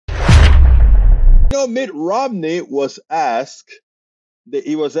Mitt Romney was asked,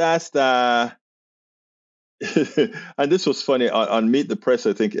 he was asked, and this was funny on Meet the Press.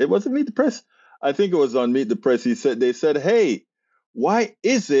 I think it wasn't Meet the Press. I think it was on Meet the Press. They said, "Hey, why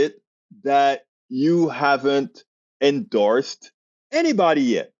is it that you haven't endorsed anybody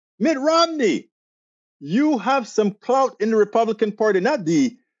yet? Mitt Romney, you have some clout in the Republican Party, not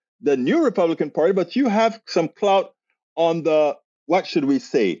the new Republican Party, but you have some clout on the, what should we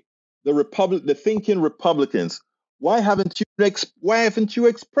say, the thinking Republicans. Why haven't you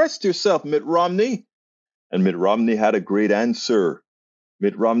expressed yourself, Mitt Romney?" And Mitt Romney had a great answer.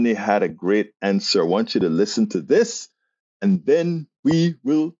 Mitt Romney had a great answer. I want you to listen to this, and then we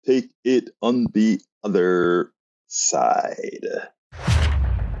will take it on the other side.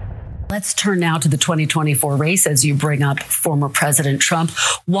 Let's turn now to the 2024 race as you bring up former President Trump.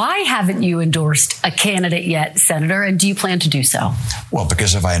 Why haven't you endorsed a candidate yet, Senator, and do you plan to do so? Well,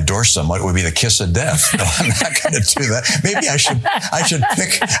 because if I endorse someone, it would be the kiss of death. No, I'm not going to do that. Maybe I should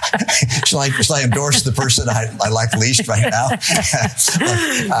pick, shall I endorse the person I like least right now?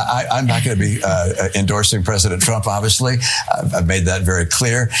 I'm not going to be endorsing President Trump, obviously. I've made that very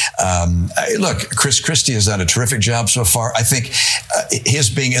clear. Look, Chris Christie has done a terrific job so far. I think his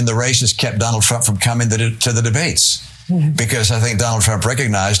being in the race has kept Donald Trump from coming to the debates. Because I think Donald Trump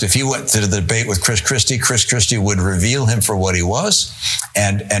recognized if he went to the debate with Chris Christie would reveal him for what he was,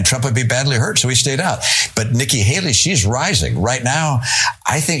 and Trump would be badly hurt, so he stayed out. But Nikki Haley, she's rising. Right now,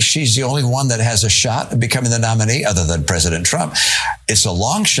 I think she's the only one that has a shot at becoming the nominee other than President Trump. It's a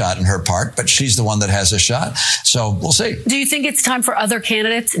long shot in her part, but she's the one that has a shot. So we'll see. Do you think it's time for other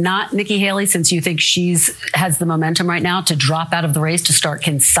candidates, not Nikki Haley, since you think has the momentum right now to drop out of the race to start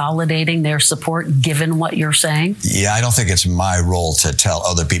consolidating their support, given what you're saying? Yeah, I don't think it's my role to tell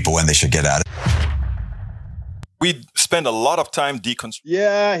other people when they should get out. We spend a lot of time deconstructing.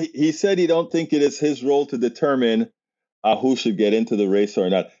 Yeah, he said he don't think it is his role to determine who should get into the race or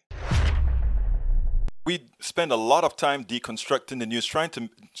not. We spend a lot of time deconstructing the news, trying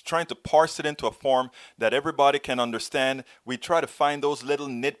to parse it into a form that everybody can understand. We try to find those little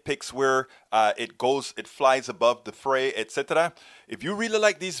nitpicks where it flies above the fray, etc. If you really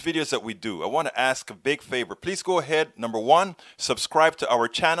like these videos that we do, I want to ask a big favor. Please go ahead. Number one, subscribe to our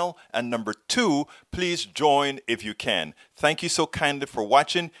channel. And number two, please join if you can. Thank you so kindly for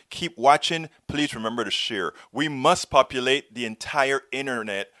watching. Keep watching. Please remember to share. We must populate the entire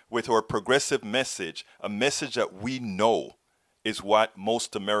internet with our progressive message, a message that we know is what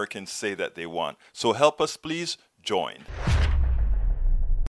most Americans say that they want. So help us, please join.